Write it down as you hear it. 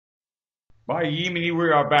By Yemeni,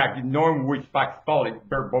 we are back, knowing which apostolic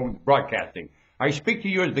bare bones broadcasting. I speak to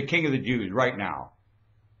you as the King of the Jews right now.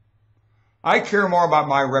 I care more about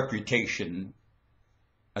my reputation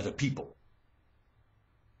as a people.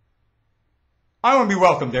 I want to be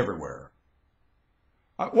welcomed everywhere.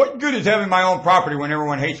 What good is having my own property when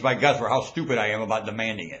everyone hates my guts for how stupid I am about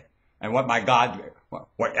demanding it and what my God,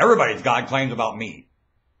 what everybody's God claims about me?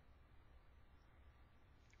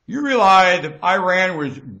 You realize if Iran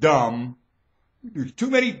was dumb, there's too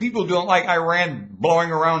many people who don't like Iran blowing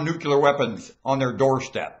around nuclear weapons on their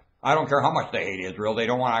doorstep. I don't care how much they hate Israel. They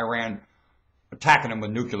don't want Iran attacking them with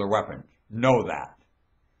nuclear weapons. Know that.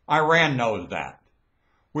 Iran knows that.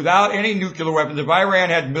 Without any nuclear weapons, if Iran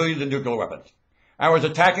had millions of nuclear weapons and was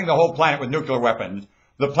attacking the whole planet with nuclear weapons,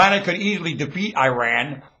 the planet could easily defeat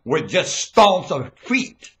Iran with just stomps of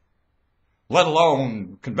feet. Let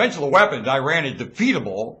alone conventional weapons. Iran is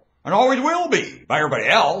defeatable and always will be by everybody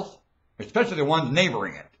else, especially the ones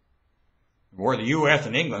neighboring it. Where the U.S.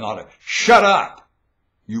 and England ought to shut up.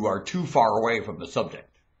 You are too far away from the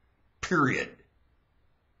subject. Period.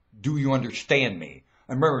 Do you understand me?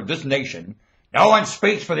 And remember, this nation, no one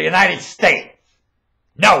speaks for the United States.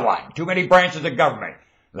 No one. Too many branches of government.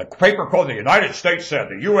 The paper called the United States said,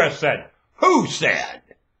 the U.S. said. Who said?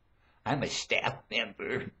 I'm a staff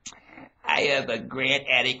member. I have a grant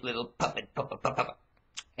addict little puppet.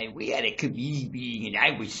 And we had a committee meeting and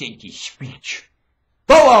I was sent to speech.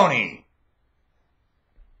 Baloney!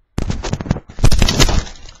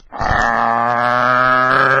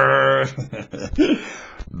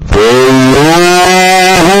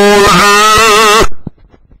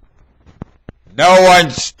 No one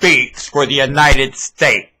speaks for the United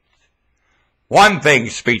States. One thing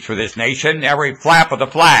speaks for this nation, every flap of the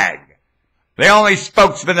flag. The only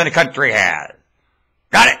spokesman that the country has.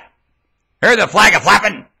 Got it? Hear the flag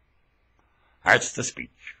a-flapping? That's the speech.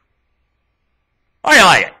 How do you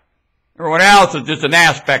like it? Everyone else is just an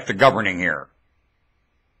aspect of governing here.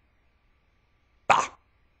 Ah.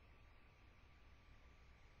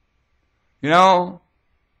 You know,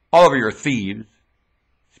 all of you are thieves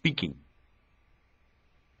speaking.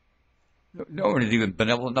 No one is even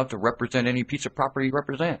benevolent enough to represent any piece of property you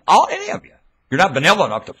represent. Any of you. You're not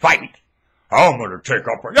benevolent enough to fight. I'm going to take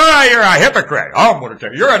up for you. You're a hypocrite. I'm going to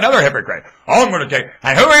take. You're another hypocrite. I'm going to take.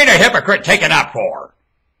 And who ain't a hypocrite taken up for?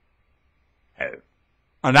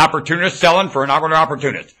 An opportunist selling for another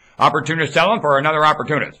opportunist. Opportunist selling for another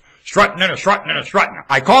opportunist. Strutting and a strutting and a strutting.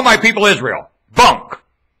 I call my people Israel. Bunk.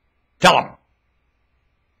 Tell them.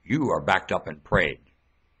 You are backed up and prayed.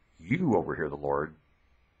 You overhear the Lord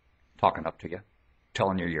talking up to you,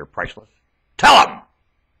 telling you you're priceless. Tell them.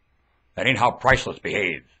 That ain't how priceless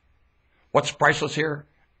behaves. What's priceless here?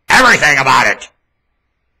 Everything about it.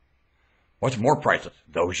 What's more priceless?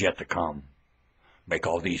 Those yet to come. Make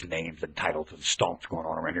all these names and titles and stomps going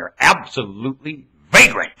on around here absolutely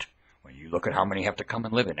vagrant when you look at how many have to come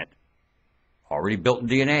and live in it. Already built in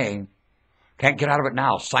DNA. Can't get out of it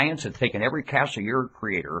now. Science has taken every cast of your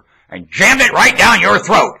creator and jammed it right down your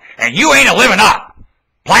throat, and you ain't a living up.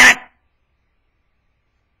 Planet.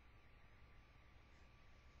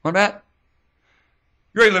 What that?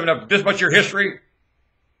 You ain't living up to this much of your history.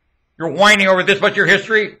 You're whining over this much of your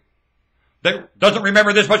history that doesn't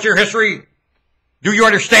remember this much of your history. Do you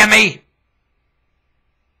understand me?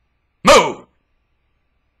 Move!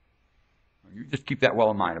 You just keep that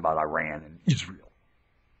well in mind about Iran and Israel.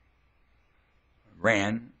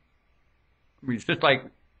 Iran, I mean, it's just like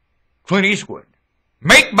Clint Eastwood.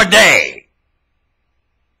 Make my day!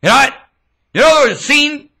 You know what? You know there was a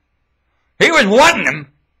scene? He was wanting him.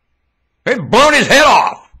 They'd blown his head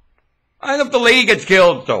off. And if the lady gets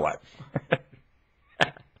killed, so what?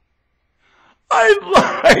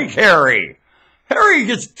 I like Harry. Harry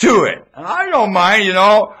gets to it. And I don't mind, you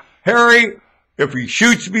know. Harry, if he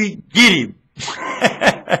shoots me, get him.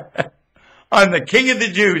 I'm the king of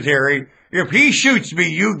the Jews, Harry. If he shoots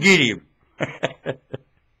me, you get him.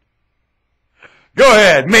 Go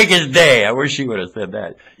ahead, make his day. I wish he would have said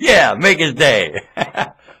that. Yeah, make his day.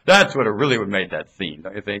 That's what it really would make that scene,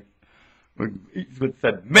 don't you think? When he would have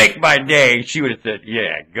said, make my day, she would have said,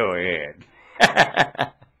 yeah, go ahead.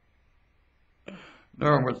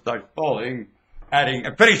 Norman would start folding, adding,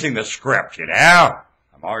 and finishing the script, you know.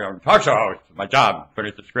 I'm already on talk show host. It's my job,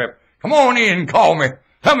 finish the script. Come on in and call me.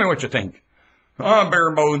 Tell me what you think. I'm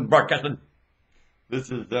Bare Bones Broadcasting. This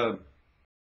is,